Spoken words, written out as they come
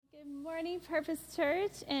morning, Purpose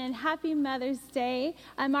Church, and happy Mother's Day.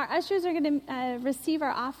 Our ushers are going to receive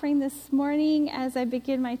our offering this morning as I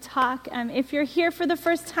begin my talk. If you're here for the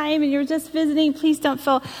first time and you're just visiting, please don't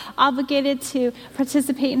feel obligated to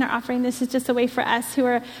participate in our offering. This is just a way for us who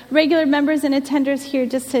are regular members and attenders here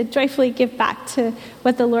just to joyfully give back to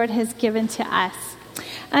what the Lord has given to us.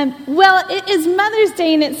 Well, it is Mother's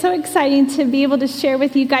Day, and it's so exciting to be able to share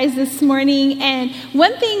with you guys this morning. And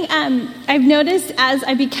one thing I've noticed as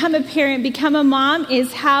I become a parent, become a mom,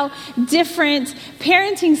 is how different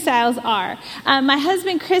parenting styles are. My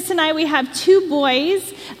husband, Chris, and I, we have two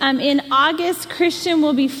boys. In August, Christian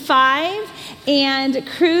will be 5, and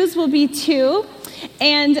Cruz will be 2.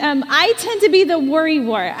 And I tend to be the worry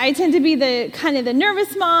wart. I tend to be the kind of the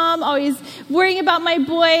nervous mom, always worrying about my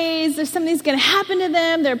boys. If something's going to happen to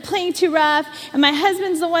them, they're playing too rough. And my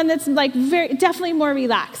husband's the one that's like definitely more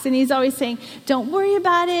relaxed. And he's always saying, don't worry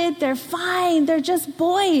about it. They're fine. They're just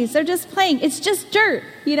boys. They're just playing. It's just dirt,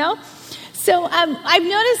 you know? So I've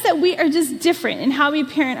noticed that we are just different in how we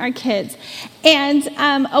parent our kids. And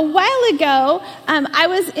a while ago, I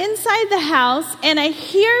was inside the house, and I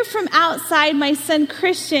hear from outside my son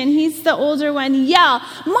Christian, he's the older one, yell,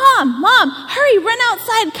 Mom, hurry, run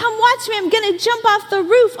outside, come watch me. I'm going to jump off the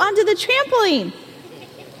roof onto the trampoline.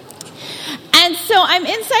 And so I'm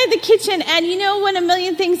inside the kitchen, and you know when a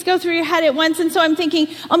million things go through your head at once, and so I'm thinking,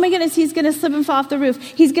 oh my goodness, he's going to slip and fall off the roof.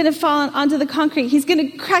 He's going to fall onto the concrete. He's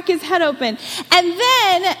going to crack his head open. And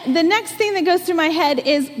then the next thing that goes through my head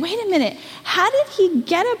is, wait a minute, how did he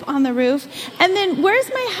get up on the roof? And then where's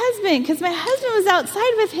my husband? Because my husband was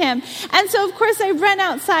outside with him. And so, of course, I run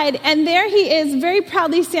outside, and there he is very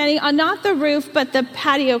proudly standing on not the roof, but the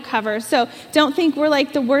patio cover. So don't think we're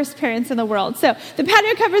like the worst parents in the world. So the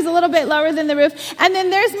patio cover is a little bit lower than the roof. And then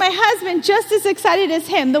there's my husband, just as excited as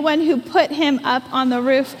him, the one who put him up on the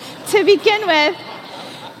roof to begin with.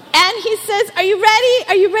 And he says, are you ready?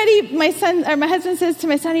 Are you ready? My husband says to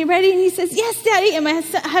my son, are you ready? And he says, yes, Daddy. And my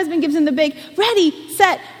husband gives him the big, ready,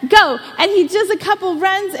 set, go. And he does a couple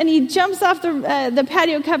runs, and he jumps off the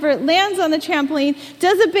patio cover, lands on the trampoline,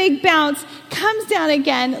 does a big bounce, comes down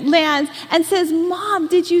again, lands, and says, Mom,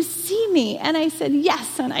 did you see me? And I said, yes,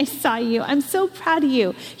 son, I saw you. I'm so proud of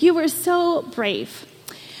you. You were so brave.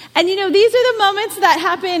 And you know, these are the moments that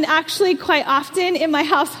happen actually quite often in my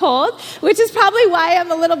household, which is probably why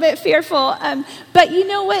I'm a little bit fearful. But you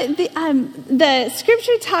know what? The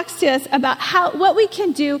scripture talks to us about what we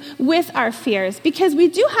can do with our fears, because we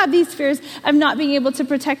do have these fears of not being able to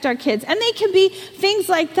protect our kids. And they can be things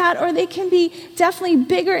like that, or they can be definitely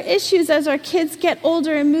bigger issues as our kids get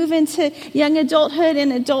older and move into young adulthood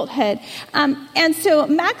and adulthood. And so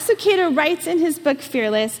Max Lucado writes in his book,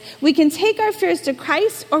 Fearless, we can take our fears to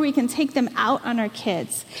Christ, or we can take them out on our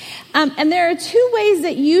kids. And there are two ways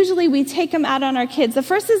that usually we take them out on our kids. The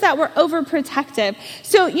first is that we're overprotective.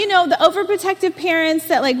 So, you know, the overprotective parents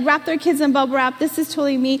that like wrap their kids in bubble wrap, this is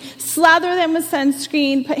totally me, slather them with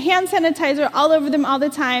sunscreen, put hand sanitizer all over them all the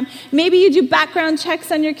time. Maybe you do background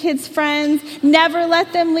checks on your kids' friends, never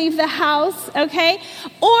let them leave the house, okay?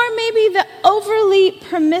 Or maybe the overly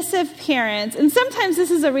permissive parents. And sometimes this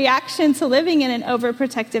is a reaction to living in an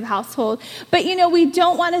overprotective household. But, you know, we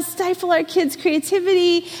don't want to stifle our kids'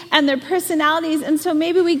 creativity and their personalities, and so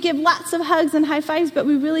maybe we give lots of hugs and high fives, but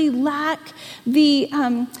we really lack the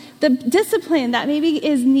discipline that maybe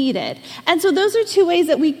is needed. And so those are two ways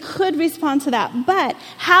that we could respond to that. But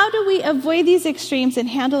how do we avoid these extremes and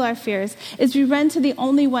handle our fears? Is we run to the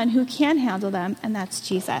only one who can handle them, and that's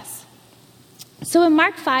Jesus. So in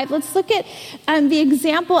Mark 5, let's look at the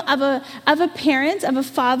example of a parent, of a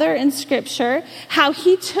father in Scripture, how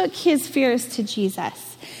he took his fears to Jesus.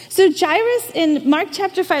 So Jairus in Mark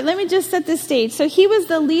chapter 5, let me just set the stage. So he was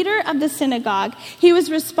the leader of the synagogue. He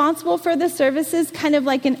was responsible for the services, kind of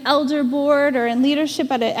like an elder board or in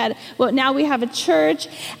leadership at well, now we have a church.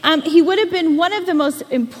 He would have been one of the most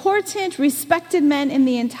important, respected men in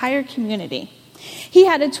the entire community. He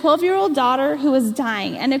had a 12-year-old daughter who was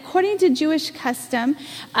dying, and according to Jewish custom,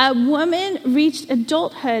 a woman reached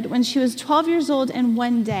adulthood when she was 12 years old in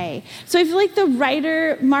one day. So I feel like the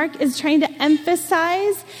writer, Mark, is trying to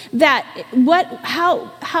emphasize that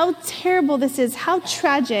how terrible this is, how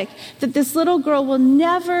tragic that this little girl will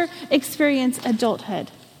never experience adulthood.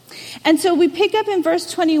 And so we pick up in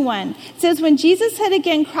verse 21. It says, when Jesus had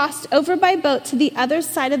again crossed over by boat to the other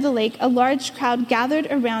side of the lake, a large crowd gathered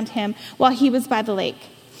around him while he was by the lake.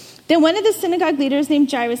 Then one of the synagogue leaders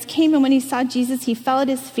named Jairus came, and when he saw Jesus, he fell at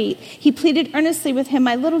his feet. He pleaded earnestly with him,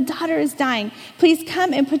 my little daughter is dying. Please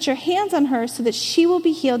come and put your hands on her so that she will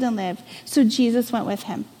be healed and live. So Jesus went with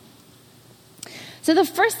him. So the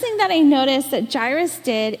first thing that I noticed that Jairus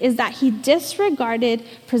did is that he disregarded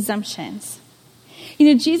presumptions.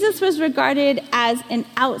 Jesus was regarded as an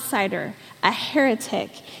outsider, a heretic.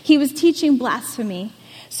 He was teaching blasphemy.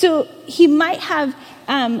 So he might have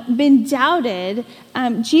been doubted.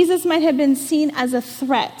 Jesus might have been seen as a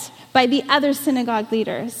threat by the other synagogue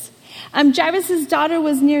leaders. Jairus' daughter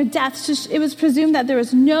was near death, so it was presumed that there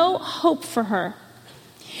was no hope for her.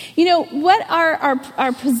 What are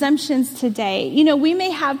our presumptions today? We may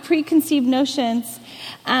have preconceived notions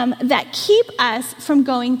that keep us from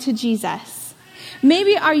going to Jesus.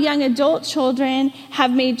 Maybe our young adult children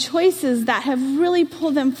have made choices that have really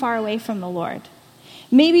pulled them far away from the Lord.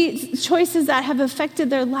 Maybe choices that have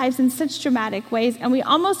affected their lives in such dramatic ways, and we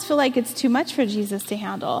almost feel like it's too much for Jesus to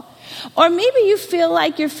handle. Or maybe you feel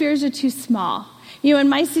like your fears are too small. In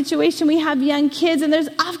my situation, we have young kids, and there's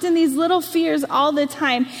often these little fears all the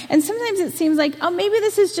time. And sometimes it seems like, maybe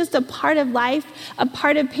this is just a part of life, a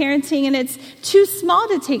part of parenting, and it's too small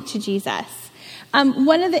to take to Jesus.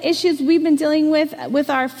 One of the issues we've been dealing with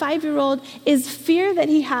our 5-year-old is fear that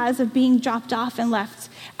he has of being dropped off and left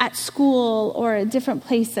at school or at different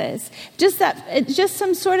places. Just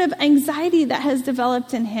some sort of anxiety that has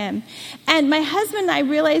developed in him. And my husband and I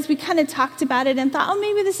realized, we kind of talked about it and thought,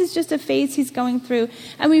 maybe this is just a phase he's going through.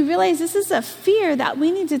 And we realized this is a fear that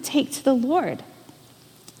we need to take to the Lord.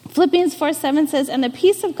 Philippians 4:7 says, "And the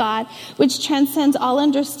peace of God, which transcends all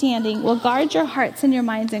understanding, will guard your hearts and your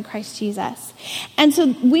minds in Christ Jesus." And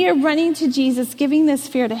so we are running to Jesus, giving this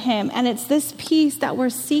fear to him. And it's this peace that we're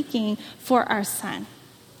seeking for our son.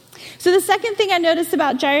 So the second thing I noticed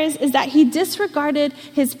about Jairus is that he disregarded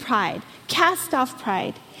his pride, cast off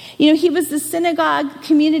pride. He was the synagogue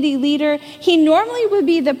community leader. He normally would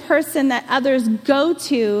be the person that others go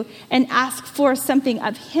to and ask for something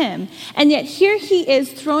of him. And yet here he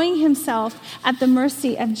is throwing himself at the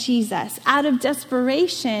mercy of Jesus out of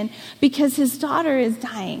desperation because his daughter is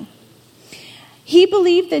dying. He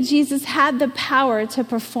believed that Jesus had the power to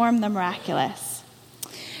perform the miraculous.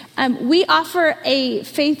 We offer a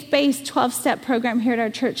faith-based 12-step program here at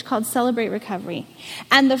our church called Celebrate Recovery.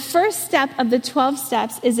 And the first step of the 12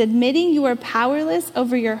 steps is admitting you are powerless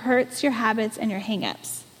over your hurts, your habits, and your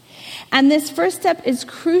hang-ups. And this first step is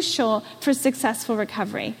crucial for successful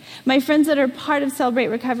recovery. My friends that are part of Celebrate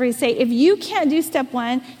Recovery say, if you can't do step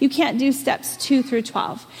 1, you can't do steps 2 through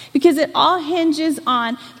 12. Because it all hinges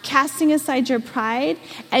on casting aside your pride,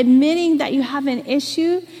 admitting that you have an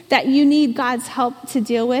issue that you need God's help to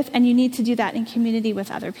deal with, and you need to do that in community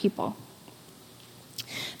with other people.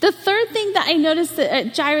 The third thing that I noticed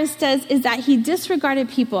that Jairus does is that he disregarded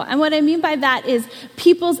people. And what I mean by that is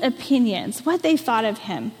people's opinions, what they thought of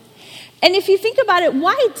him. And if you think about it,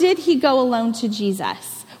 why did he go alone to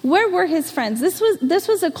Jesus? Where were his friends? This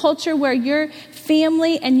was a culture where your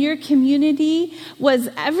family and your community was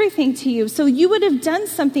everything to you. So you would have done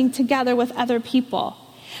something together with other people.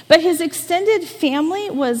 But his extended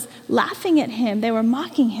family was laughing at him. They were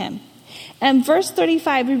mocking him. And verse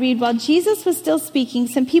 35, we read, "While Jesus was still speaking,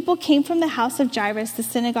 some people came from the house of Jairus, the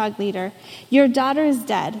synagogue leader. 'Your daughter is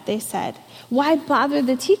dead,' they said. 'Why bother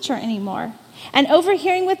the teacher anymore?' And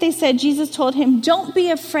overhearing what they said, Jesus told him, 'Don't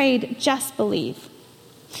be afraid, just believe.'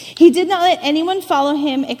 He did not let anyone follow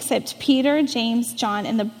him except Peter, James, John,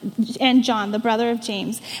 and John, the brother of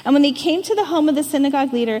James. And when they came to the home of the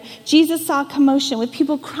synagogue leader, Jesus saw a commotion with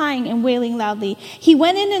people crying and wailing loudly. He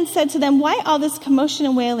went in and said to them, 'Why all this commotion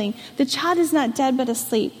and wailing? The child is not dead but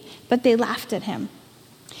asleep.' But they laughed at him."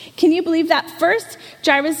 Can you believe that? First,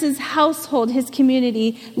 Jairus' household, his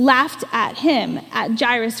community, laughed at him, at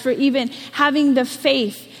Jairus, for even having the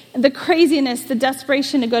faith, the craziness, the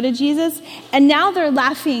desperation to go to Jesus. And now they're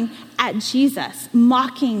laughing at Jesus,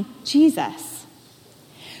 mocking Jesus.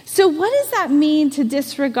 So what does that mean to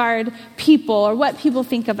disregard people or what people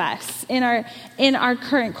think of us in our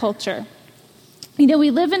current culture?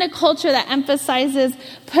 We live in a culture that emphasizes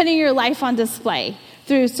putting your life on display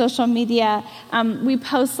through social media. We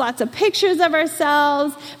post lots of pictures of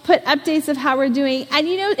ourselves, put updates of how we're doing. And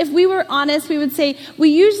if we were honest, we would say we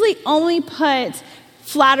usually only put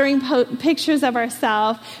flattering pictures of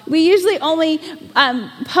ourselves. We usually only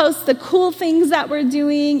post the cool things that we're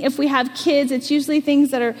doing. If we have kids, it's usually things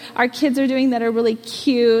that our kids are doing that are really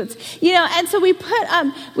cute. And so we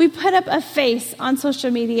put up a face on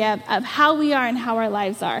social media of how we are and how our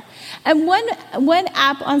lives are. And one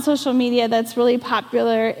app on social media that's really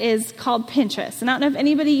popular is called Pinterest. And I don't know if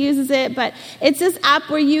anybody uses it, but it's this app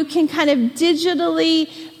where you can kind of digitally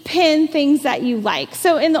pin things that you like.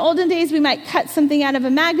 So in the olden days, we might cut something out of a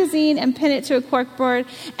magazine and pin it to a corkboard,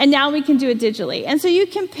 and now we can do it digitally. And so you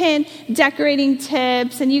can pin decorating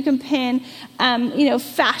tips, and you can pin,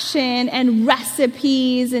 fashion and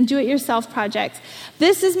recipes and do-it-yourself projects.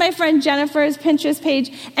 This is my friend Jennifer's Pinterest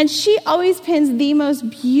page, and she always pins the most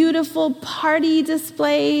beautiful party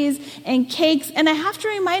displays and cakes. And I have to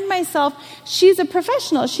remind myself, she's a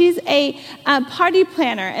professional. She's a party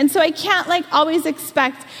planner. And so I can't always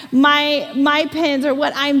expect my pins or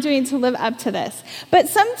what I'm doing to live up to this. But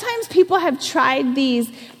sometimes people have tried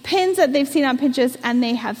these pins that they've seen on Pinterest and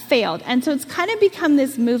they have failed. And so it's kind of become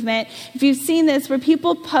this movement, if you've seen this, where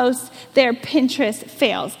people post their Pinterest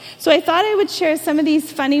fails. So I thought I would share some of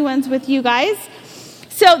these funny ones with you guys.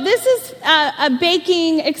 So this is a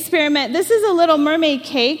baking experiment. This is a Little Mermaid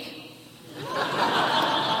cake.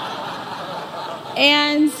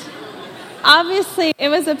 And obviously it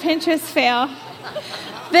was a Pinterest fail.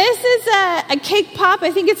 This is a cake pop. I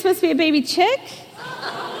think it's supposed to be a baby chick.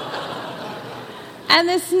 And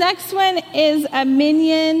this next one is a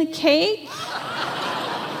Minion cake.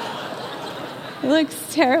 It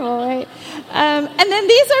looks terrible, right? And then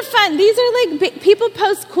these are fun. These are people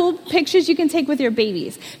post cool pictures you can take with your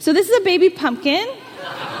babies. So this is a baby pumpkin.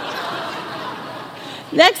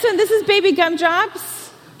 Next one, this is baby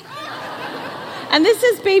gumdrops. And this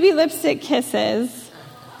is baby lipstick kisses.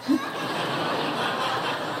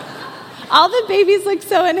 All the babies look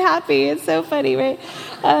so unhappy. It's so funny, right?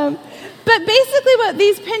 But basically what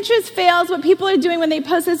these Pinterest fails, what people are doing when they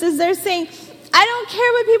post this is they're saying, I don't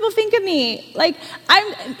care what people think of me.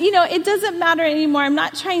 It doesn't matter anymore. I'm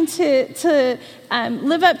not trying to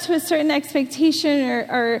live up to a certain expectation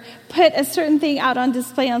or put a certain thing out on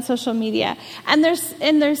display on social media. And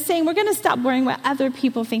they're saying, we're going to stop worrying what other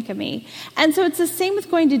people think of me. And so it's the same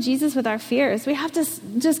with going to Jesus with our fears. We have to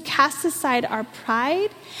just cast aside our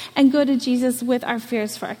pride and go to Jesus with our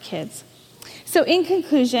fears for our kids. So in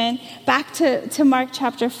conclusion, back to Mark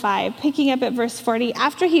chapter 5, picking up at verse 40.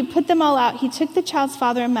 After he put them all out, he took the child's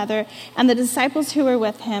father and mother and the disciples who were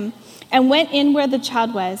with him and went in where the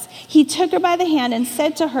child was. He took her by the hand and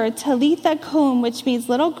said to her, Talitha koum, which means,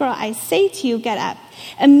 little girl, I say to you, get up.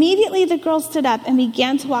 Immediately the girl stood up and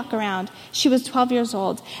began to walk around. She was 12 years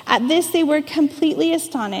old. At this they were completely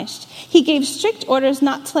astonished. He gave strict orders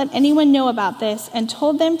not to let anyone know about this and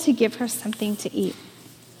told them to give her something to eat.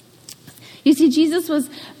 You see, Jesus was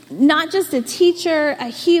not just a teacher, a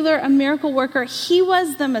healer, a miracle worker. He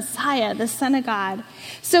was the Messiah, the Son of God.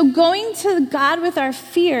 So going to God with our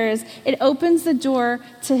fears, it opens the door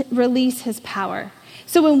to release his power.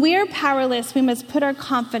 So when we are powerless, we must put our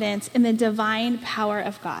confidence in the divine power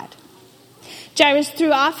of God. Jairus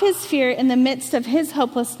threw off his fear in the midst of his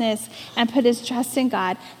hopelessness and put his trust in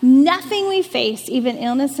God. Nothing we face, even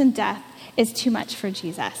illness and death, is too much for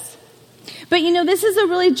Jesus. But this is a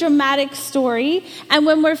really dramatic story. And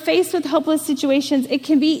when we're faced with hopeless situations, it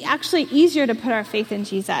can be actually easier to put our faith in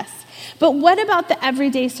Jesus. But what about the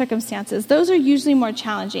everyday circumstances? Those are usually more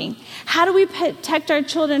challenging. How do we protect our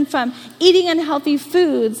children from eating unhealthy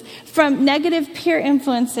foods, from negative peer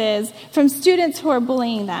influences, from students who are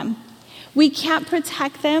bullying them? We can't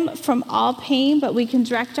protect them from all pain, but we can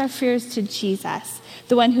direct our fears to Jesus,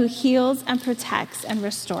 the one who heals and protects and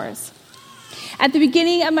restores. At the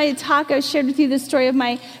beginning of my talk, I shared with you the story of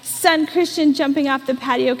my son, Christian, jumping off the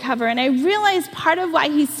patio cover. And I realized part of why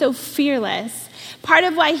he's so fearless, part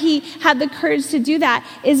of why he had the courage to do that,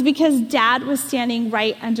 is because Dad was standing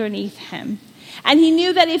right underneath him. And he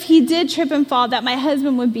knew that if he did trip and fall, that my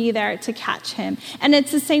husband would be there to catch him. And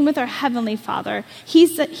it's the same with our Heavenly Father.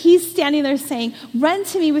 He's standing there saying, run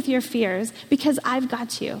to me with your fears because I've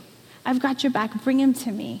got you. I've got your back. Bring him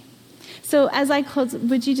to me. So as I close,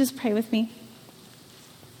 would you just pray with me?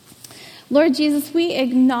 Lord Jesus, we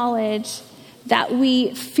acknowledge that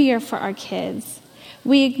we fear for our kids.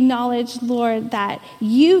 We acknowledge, Lord, that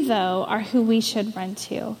you, though, are who we should run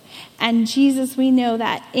to. And Jesus, we know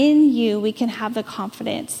that in you we can have the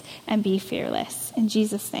confidence and be fearless. In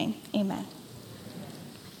Jesus' name, amen.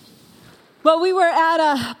 Well, we were at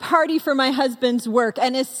a party for my husband's work,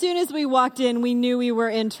 and as soon as we walked in, we knew we were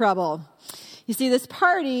in trouble. You see, this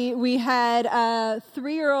party, we had a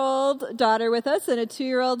 3-year-old daughter with us and a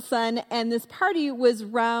 2-year-old son, and this party was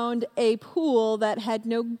round a pool that had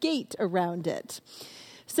no gate around it.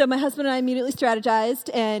 So my husband and I immediately strategized,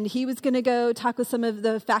 and he was going to go talk with some of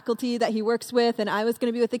the faculty that he works with, and I was going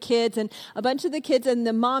to be with the kids, and a bunch of the kids and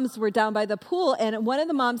the moms were down by the pool, and one of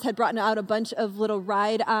the moms had brought out a bunch of little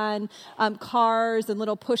ride-on cars and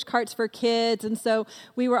little push carts for kids, and so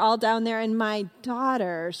we were all down there, and my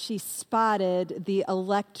daughter, she spotted the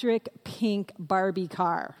electric pink Barbie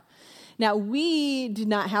car. Now, we did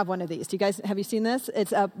not have one of these. Have you seen this?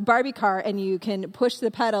 It's a Barbie car, and you can push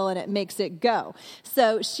the pedal, and it makes it go.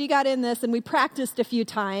 So she got in this, and we practiced a few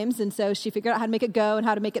times, and so she figured out how to make it go and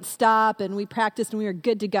how to make it stop, and we practiced, and we were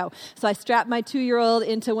good to go. So I strapped my 2-year-old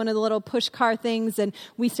into one of the little push car things, and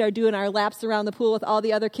we started doing our laps around the pool with all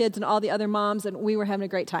the other kids and all the other moms, and we were having a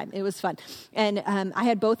great time. It was fun. And I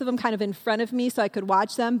had both of them kind of in front of me so I could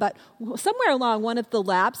watch them, but somewhere along one of the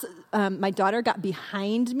laps, my daughter got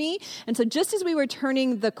behind me, and so just as we were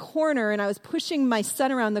turning the corner and I was pushing my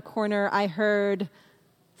son around the corner, I heard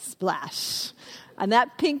splash. And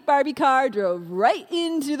that pink Barbie car drove right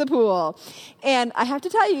into the pool. And I have to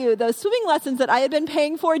tell you, those swimming lessons that I had been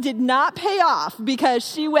paying for did not pay off because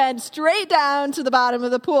she went straight down to the bottom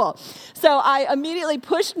of the pool. So I immediately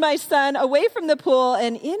pushed my son away from the pool,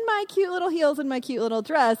 and in my cute little heels and my cute little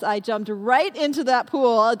dress, I jumped right into that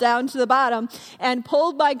pool, down to the bottom, and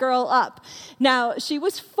pulled my girl up. Now, she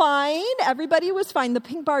was fine. Everybody was fine. The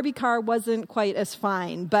pink Barbie car wasn't quite as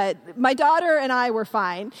fine, but my daughter and I were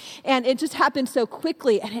fine. And it just happened so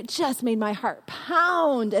quickly, and it just made my heart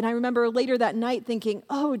pound. And I remember later that night thinking,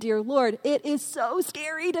 oh, dear Lord, it is so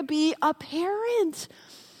scary to be a parent.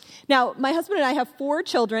 Now, my husband and I have 4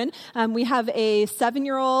 children. We have a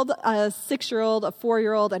 7-year-old, a 6-year-old, a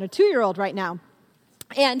 4-year-old, and a 2-year-old right now.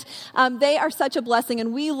 And they are such a blessing,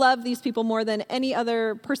 and we love these people more than any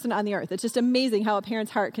other person on the earth. It's just amazing how a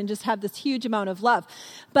parent's heart can just have this huge amount of love.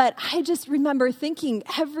 But I just remember thinking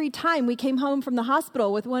every time we came home from the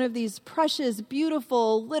hospital with one of these precious,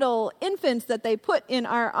 beautiful little infants that they put in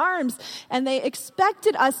our arms, and they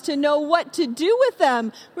expected us to know what to do with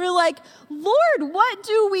them. We're like, Lord, what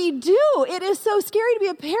do we do? It is so scary to be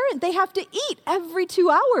a parent. They have to eat every 2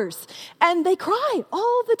 hours, and they cry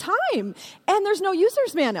all the time, and there's no user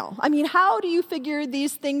manual. I mean, how do you figure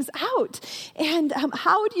these things out? And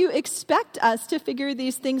how do you expect us to figure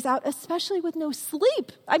these things out, especially with no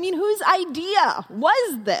sleep? I mean, whose idea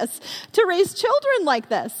was this to raise children like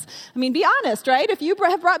this? I mean, be honest, right? If you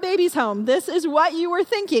have brought babies home, this is what you were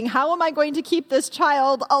thinking. How am I going to keep this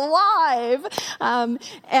child alive?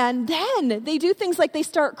 And then they do things like they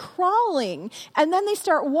start crawling, and then they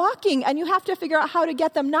start walking, and you have to figure out how to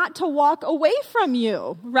get them not to walk away from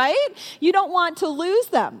you, right? You don't want to lose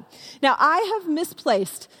them. Now, I have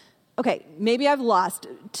misplaced, maybe I've lost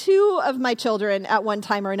 2 of my children at one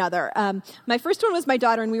time or another. My first one was my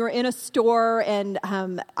daughter, and we were in a store, and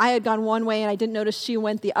I had gone one way, and I didn't notice she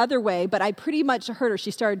went the other way, but I pretty much heard her. She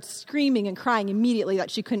started screaming and crying immediately that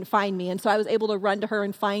she couldn't find me, and so I was able to run to her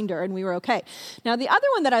and find her, and we were okay. Now, the other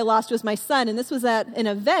one that I lost was my son, and this was at an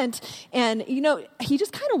event, and, he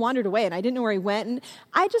just kind of wandered away, and I didn't know where he went, and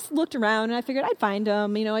I just looked around, and I figured I'd find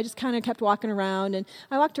him. I just kind of kept walking around, and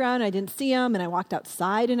I walked around, and I didn't see him, and I walked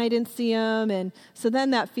outside, and I didn't see him, and so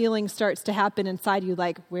then that feeling starts to happen inside you,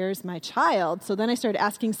 like, where's my child? So then I started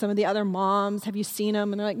asking some of the other moms, have you seen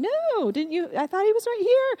him? And they're like, no, didn't you? I thought he was right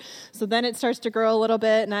here. So then it starts to grow a little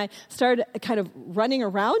bit, and I started kind of running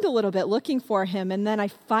around a little bit looking for him, and then I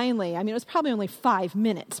finally, it was probably only 5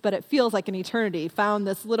 minutes, but it feels like an eternity, found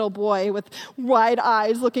this little boy with wide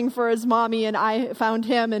eyes looking for his mommy, and I found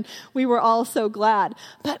him, and we were all so glad.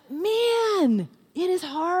 But man, it is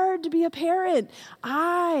hard to be a parent.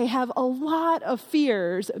 I have a lot of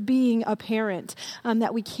fears being a parent,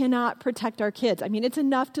 that we cannot protect our kids. It's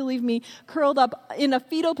enough to leave me curled up in a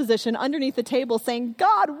fetal position underneath the table saying,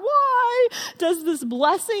 God, why does this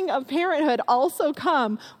blessing of parenthood also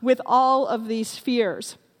come with all of these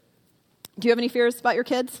fears? Do you have any fears about your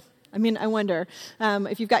kids? I wonder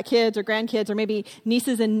if you've got kids or grandkids or maybe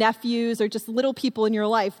nieces and nephews or just little people in your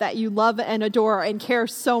life that you love and adore and care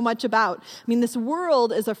so much about. This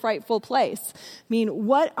world is a frightful place.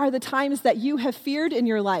 What are the times that you have feared in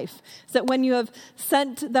your life? Is that when you have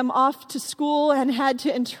sent them off to school and had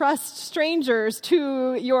to entrust strangers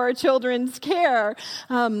to your children's care?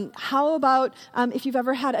 How about if you've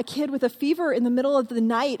ever had a kid with a fever in the middle of the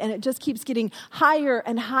night and it just keeps getting higher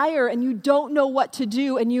and higher and you don't know what to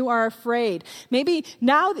do and you are afraid? Maybe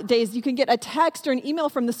nowadays you can get a text or an email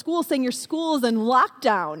from the school saying your school is in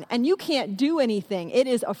lockdown and you can't do anything. It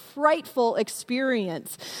is a frightful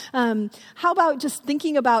experience. How about just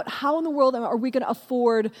thinking about how in the world are we going to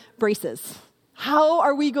afford braces? How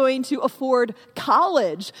are we going to afford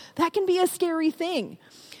college? That can be a scary thing.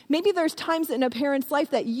 Maybe there's times in a parent's life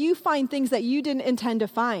that you find things that you didn't intend to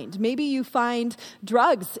find. Maybe you find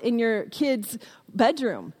drugs in your kid's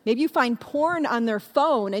bedroom. Maybe you find porn on their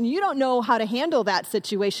phone and you don't know how to handle that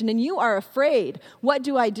situation and you are afraid. What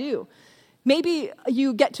do I do? Maybe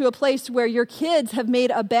you get to a place where your kids have made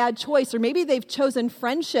a bad choice, or maybe they've chosen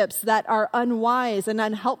friendships that are unwise and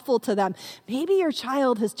unhelpful to them. Maybe your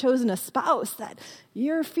child has chosen a spouse that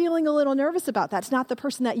you're feeling a little nervous about. That's not the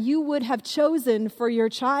person that you would have chosen for your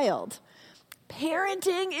child.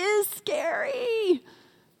 Parenting is scary.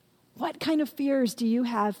 What kind of fears do you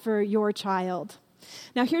have for your child?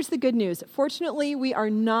 Now, here's the good news. Fortunately, we are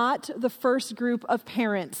not the first group of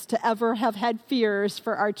parents to ever have had fears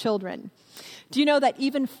for our children. Do you know that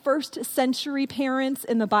even first century parents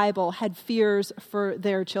in the Bible had fears for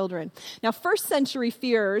their children? Now, first century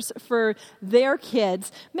fears for their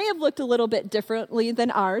kids may have looked a little bit differently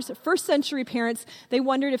than ours. First century parents, they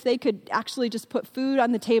wondered if they could actually just put food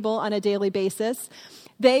on the table on a daily basis.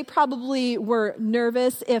 They probably were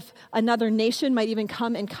nervous if another nation might even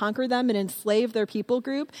come and conquer them and enslave their people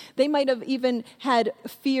group. They might have even had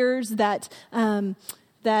fears that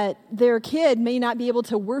their kid may not be able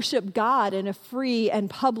to worship God in a free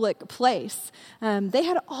and public place. They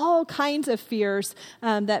had all kinds of fears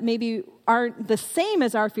that maybe aren't the same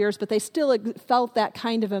as our fears, but they still felt that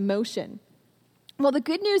kind of emotion. Well, the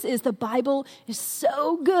good news is the Bible is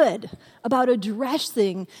so good about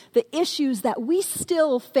addressing the issues that we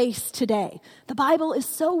still face today. The Bible is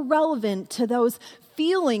so relevant to those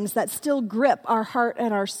feelings that still grip our heart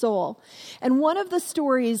and our soul. And one of the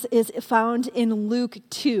stories is found in Luke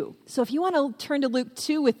 2. So if you want to turn to Luke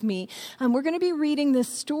 2 with me, we're going to be reading this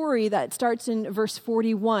story that starts in verse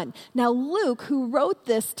 41. Now, Luke, who wrote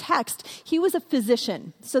this text, he was a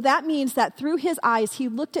physician. So that means that through his eyes, he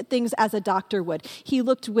looked at things as a doctor would. He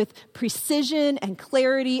looked with precision and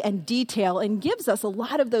clarity and detail and gives us a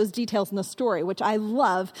lot of those details in the story, which I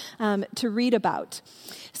love to read about.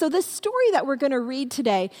 So this story that we're going to read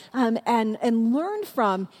today and learn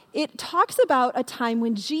from, it talks about a time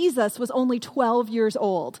when Jesus was only 12 years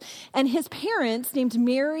old. And his parents, named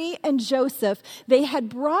Mary and Joseph, they had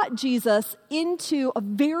brought Jesus into a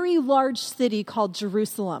very large city called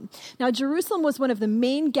Jerusalem. Now, Jerusalem was one of the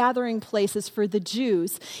main gathering places for the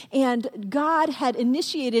Jews. And God had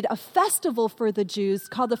initiated a festival for the Jews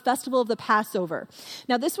called the Festival of the Passover.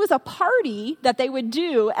 Now, this was a party that they would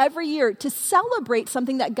do every year to celebrate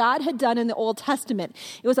something that God had done in the Old Testament.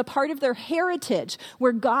 It was a part of their heritage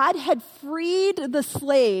where God had freed the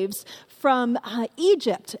slaves from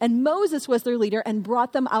Egypt, and Moses was their leader and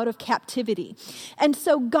brought them out of captivity. And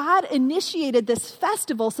so God initiated this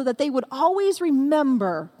festival so that they would always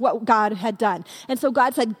remember what God had done. And so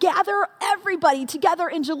God said, gather everybody together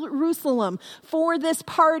in Jerusalem for this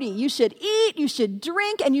party. You should eat, you should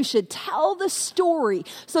drink, and you should tell the story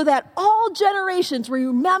so that all generations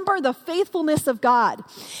remember the faithfulness of God.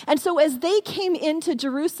 And so as they came into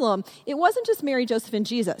Jerusalem, it wasn't just Mary, Joseph, and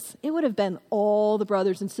Jesus. It would have been all the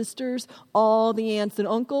brothers and sisters, all the aunts and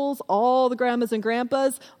uncles, all the grandmas and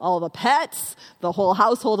grandpas, all the pets, the whole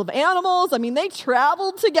household of animals. I mean, they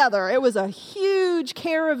traveled together. It was a huge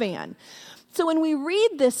caravan. So when we read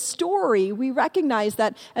this story, we recognize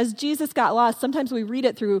that as Jesus got lost, sometimes we read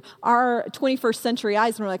it through our 21st century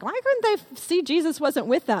eyes and we're like, why couldn't they see Jesus wasn't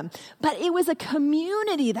with them? But it was a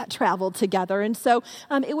community that traveled together. And so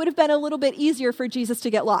it would have been a little bit easier for Jesus to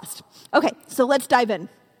get lost. Okay, so let's dive in.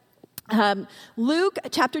 Luke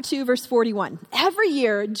chapter 2, verse 41. Every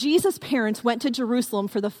year, Jesus' parents went to Jerusalem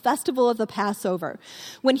for the festival of the Passover.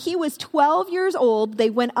 When he was 12 years old, they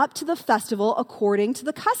went up to the festival according to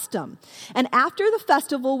the custom. And after the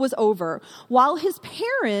festival was over, while his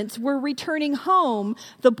parents were returning home,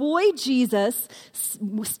 the boy Jesus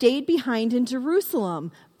stayed behind in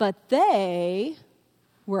Jerusalem, but they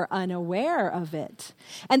were unaware of it.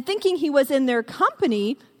 And thinking he was in their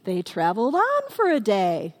company, they traveled on for a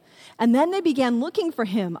day. And then they began looking for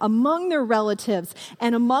him among their relatives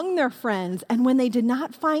and among their friends. And when they did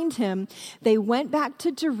not find him, they went back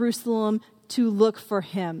to Jerusalem to look for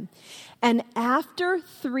him. And after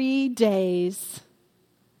 3 days,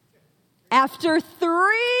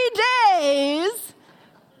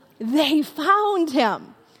 they found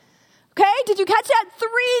him. Okay, did you catch that?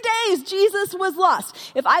 3 days, Jesus was lost.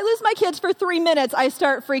 If I lose my kids for 3 minutes, I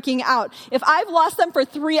start freaking out. If I've lost them for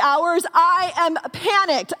 3 hours, I am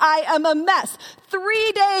panicked. I am a mess.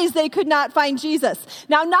 3 days they could not find Jesus.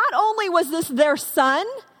 Now, not only was this their son,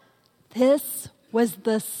 this was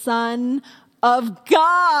the Son of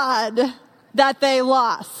God that they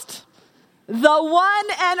lost. The one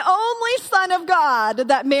and only Son of God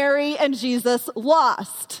that Mary and Jesus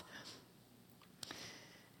lost.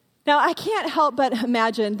 Now, I can't help but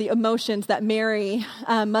imagine the emotions that Mary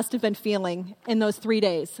must have been feeling in those 3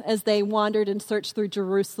 days as they wandered and searched through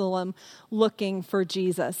Jerusalem looking for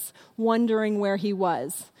Jesus, wondering where he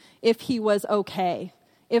was, if he was okay,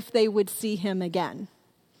 if they would see him again.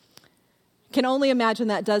 Can only imagine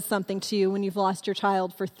that does something to you when you've lost your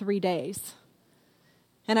child for 3 days.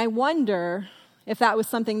 And I wonder if that was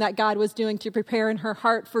something that God was doing to prepare in her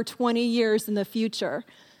heart for 20 years in the future,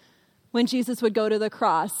 when Jesus would go to the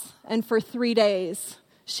cross, and for 3 days,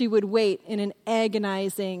 she would wait in an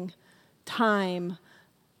agonizing time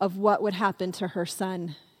of what would happen to her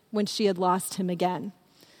son when she had lost him again.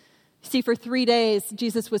 See, for 3 days,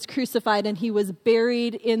 Jesus was crucified and he was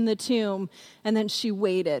buried in the tomb, and then she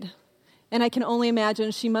waited. And I can only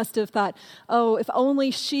imagine she must have thought, oh, if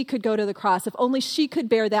only she could go to the cross, if only she could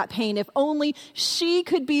bear that pain, if only she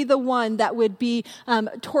could be the one that would be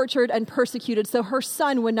tortured and persecuted so her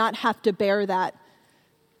son would not have to bear that.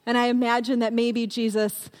 And I imagine that maybe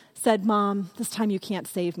Jesus said, Mom, this time you can't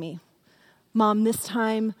save me. Mom, this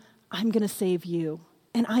time I'm going to save you.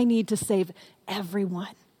 And I need to save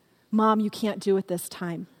everyone. Mom, you can't do it this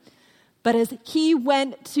time. But as he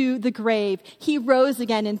went to the grave, he rose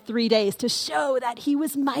again in 3 days to show that he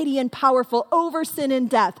was mighty and powerful over sin and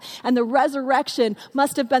death. And the resurrection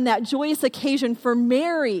must have been that joyous occasion for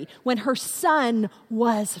Mary when her son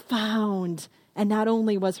was found. And not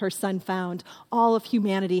only was her son found, all of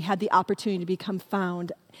humanity had the opportunity to become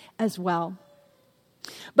found as well.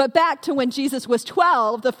 But back to when Jesus was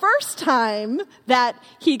 12, the first time that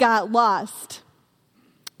he got lost.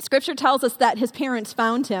 Scripture tells us that his parents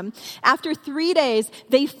found him. After 3 days,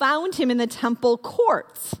 they found him in the temple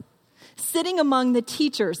courts, sitting among the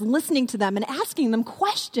teachers, listening to them and asking them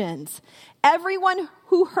questions. Everyone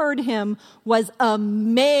who heard him was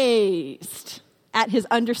amazed at his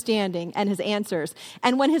understanding and his answers.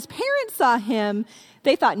 And when his parents saw him,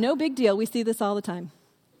 they thought, no big deal. We see this all the time.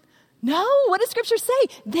 No, what does Scripture say?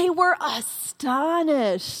 They were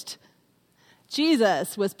astonished.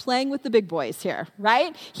 Jesus was playing with the big boys here,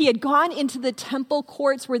 right? He had gone into the temple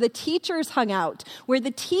courts where the teachers hung out, where the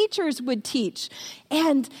teachers would teach,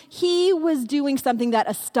 and he was doing something that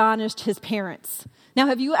astonished his parents. Now,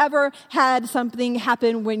 have you ever had something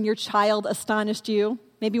happen when your child astonished you?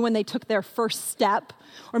 Maybe when they took their first step,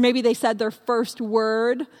 or maybe they said their first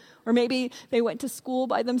word, or maybe they went to school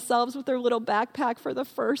by themselves with their little backpack for the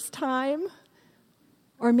first time,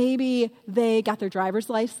 or maybe they got their driver's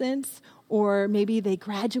license, or maybe they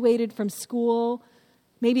graduated from school,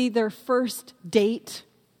 maybe their first date,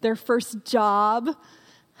 their first job.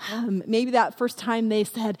 Maybe that first time they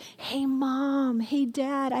said, hey, Mom, hey,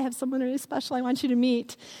 Dad, I have someone really special I want you to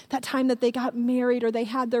meet. That time that they got married or they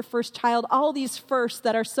had their first child, all these firsts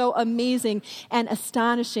that are so amazing and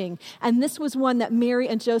astonishing. And this was one that Mary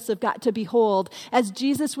and Joseph got to behold as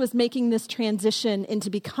Jesus was making this transition into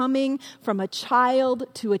becoming from a child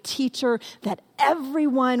to a teacher that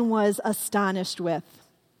everyone was astonished with.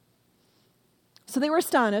 So they were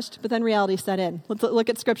astonished, but then reality set in. Let's look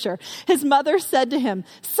at Scripture. His mother said to him,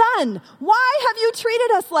 Son, why have you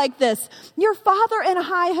treated us like this? Your father and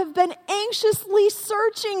I have been anxiously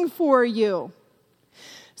searching for you.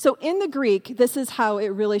 So in the Greek, this is how it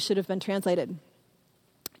really should have been translated.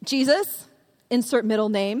 Jesus, insert middle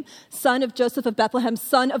name, son of Joseph of Bethlehem,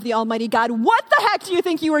 son of the Almighty God, what the heck do you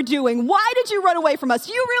think you are doing? Why did you run away from us?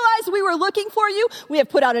 You realize we were looking for you? We have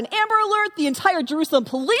put out an Amber Alert. The entire Jerusalem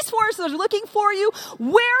police force is looking for you.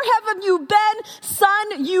 Where have you been?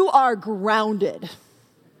 Son, you are grounded.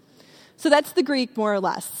 So that's the Greek, more or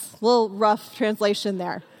less. A little rough translation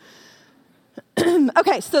there.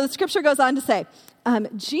 Okay, so the Scripture goes on to say,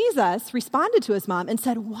 Jesus responded to his mom and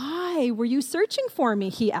said, Why were you searching for me?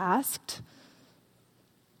 He asked.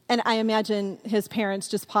 And I imagine his parents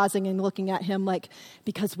just pausing and looking at him like,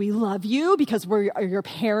 because we love you, because we're your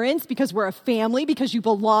parents, because we're a family, because you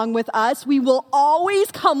belong with us, we will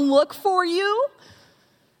always come look for you.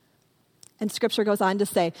 And Scripture goes on to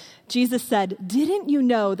say, Jesus said, didn't you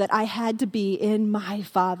know that I had to be in my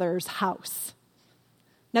Father's house?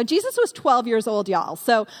 Now, Jesus was 12 years old, y'all,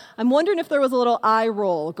 so I'm wondering if there was a little eye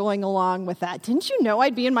roll going along with that. Didn't you know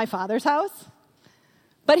I'd be in my Father's house?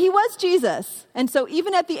 But he was Jesus. And so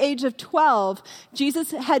even at the age of 12,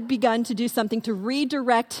 Jesus had begun to do something to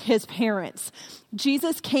redirect his parents.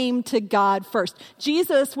 Jesus came to God first.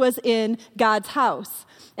 Jesus was in God's house.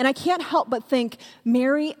 And I can't help but think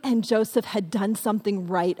Mary and Joseph had done something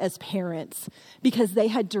right as parents because they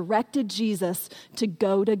had directed Jesus to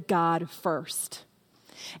go to God first.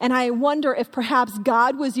 And I wonder if perhaps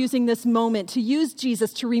God was using this moment to use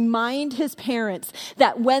Jesus to remind his parents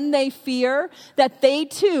that when they fear, that they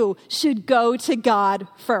too should go to God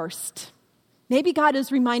first. Maybe God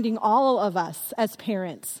is reminding all of us as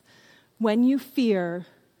parents, when you fear,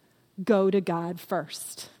 go to God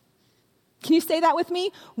first. Can you say that with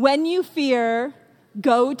me? When you fear,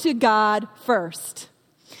 go to God first.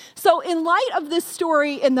 So in light of this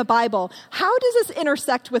story in the Bible, how does this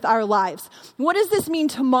intersect with our lives? What does this mean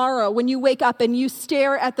tomorrow when you wake up and you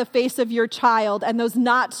stare at the face of your child and those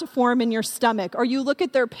knots form in your stomach, or you look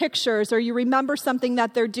at their pictures, or you remember something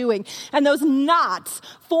that they're doing, and those knots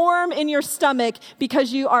form in your stomach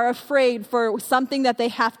because you are afraid for something that they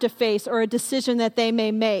have to face or a decision that they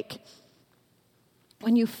may make?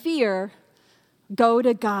 When you fear, go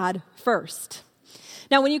to God first.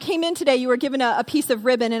 Now, when you came in today, you were given a piece of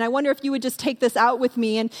ribbon, and I wonder if you would just take this out with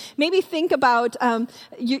me and maybe think about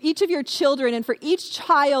each of your children, and for each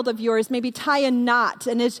child of yours, maybe tie a knot.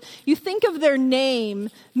 And as you think of their name,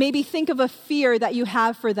 maybe think of a fear that you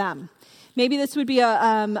have for them. Maybe this would be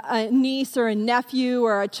a niece or a nephew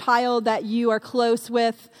or a child that you are close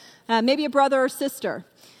with, maybe a brother or sister.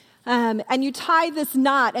 And you tie this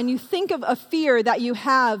knot, and you think of a fear that you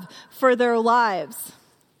have for their lives.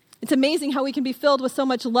 It's amazing how we can be filled with so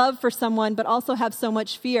much love for someone, but also have so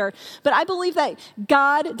much fear. But I believe that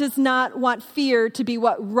God does not want fear to be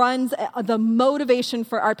what runs the motivation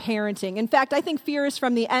for our parenting. In fact, I think fear is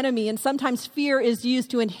from the enemy, and sometimes fear is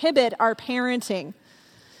used to inhibit our parenting.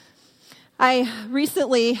 I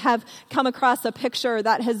recently have come across a picture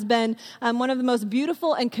that has been one of the most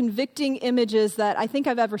beautiful and convicting images that I think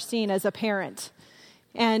I've ever seen as a parent.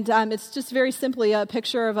 And it's just very simply a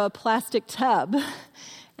picture of a plastic tub.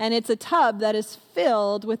 And it's a tub that is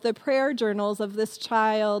filled with the prayer journals of this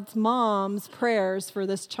child's mom's prayers for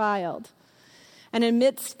this child. And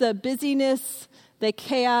amidst the busyness, the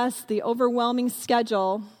chaos, the overwhelming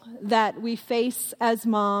schedule that we face as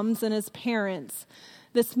moms and as parents,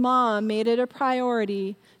 this mom made it a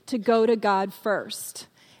priority to go to God first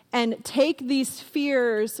and take these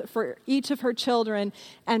fears for each of her children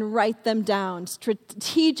and write them down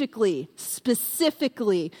strategically,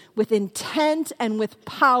 specifically, with intent and with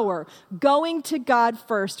power, going to God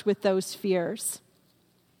first with those fears.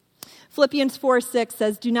 Philippians 4:6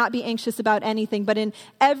 says, "Do not be anxious about anything, but in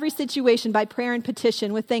every situation, by prayer and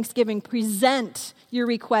petition, with thanksgiving, present your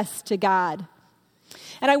requests to God."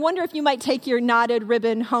 And I wonder if you might take your knotted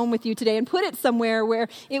ribbon home with you today and put it somewhere where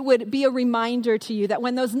it would be a reminder to you that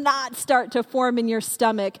when those knots start to form in your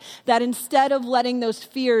stomach, that instead of letting those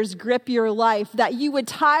fears grip your life, that you would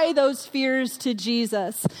tie those fears to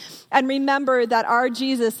Jesus. And remember that our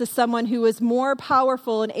Jesus is someone who is more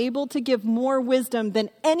powerful and able to give more wisdom than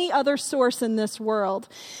any other source in this world.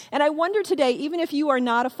 And I wonder today, even if you are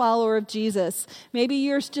not a follower of Jesus, maybe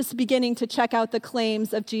you're just beginning to check out the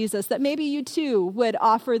claims of Jesus, that maybe you too would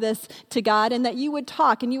offer this to God, and that you would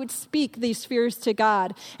talk and you would speak these fears to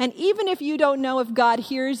God. And even if you don't know if God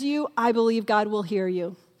hears you, I believe God will hear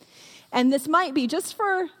you. And this might be just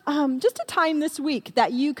for just a time this week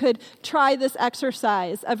that you could try this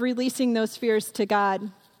exercise of releasing those fears to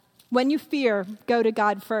God. When you fear, go to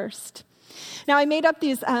God first. Now, I made up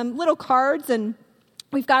these little cards, and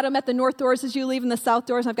we've got them at the north doors as you leave, and the south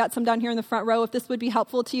doors. I've got some down here in the front row if this would be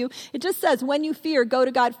helpful to you. It just says, when you fear, go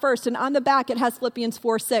to God first. And on the back, it has Philippians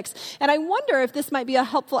 4:6. And I wonder if this might be a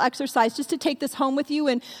helpful exercise just to take this home with you.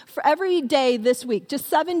 And for every day this week, just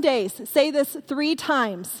 7 days, say this 3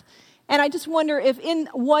 times. And I just wonder if in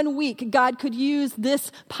 1 week, God could use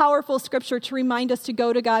this powerful scripture to remind us to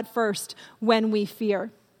go to God first when we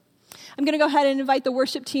fear. I'm going to go ahead and invite the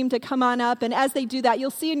worship team to come on up. And as they do that,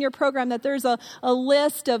 you'll see in your program that there's a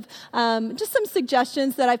list of just some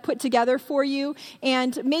suggestions that I've put together for you.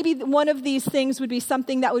 And maybe one of these things would be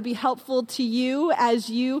something that would be helpful to you as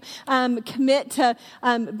you commit to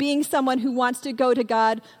being someone who wants to go to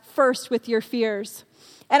God first with your fears.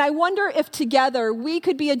 And I wonder if together we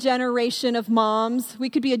could be a generation of moms, we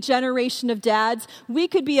could be a generation of dads, we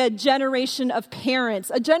could be a generation of parents,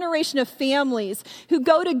 a generation of families who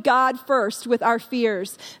go to God first with our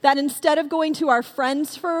fears. That instead of going to our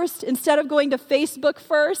friends first, instead of going to Facebook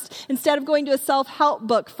first, instead of going to a self-help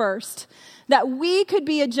book first, that we could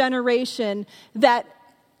be a generation that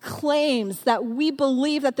claims that we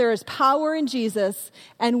believe that there is power in Jesus,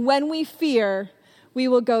 and when we fear, we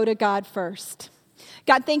will go to God first.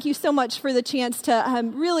 God, thank you so much for the chance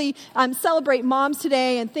to really celebrate moms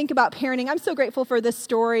today and think about parenting. I'm so grateful for this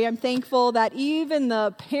story. I'm thankful that even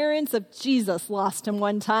the parents of Jesus lost him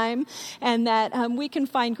one time, and that we can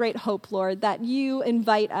find great hope, Lord, that you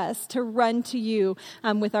invite us to run to you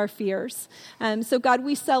with our fears. So God,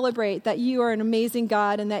 we celebrate that you are an amazing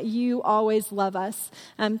God and that you always love us.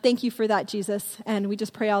 Thank you for that, Jesus. And we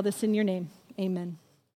just pray all this in your name. Amen.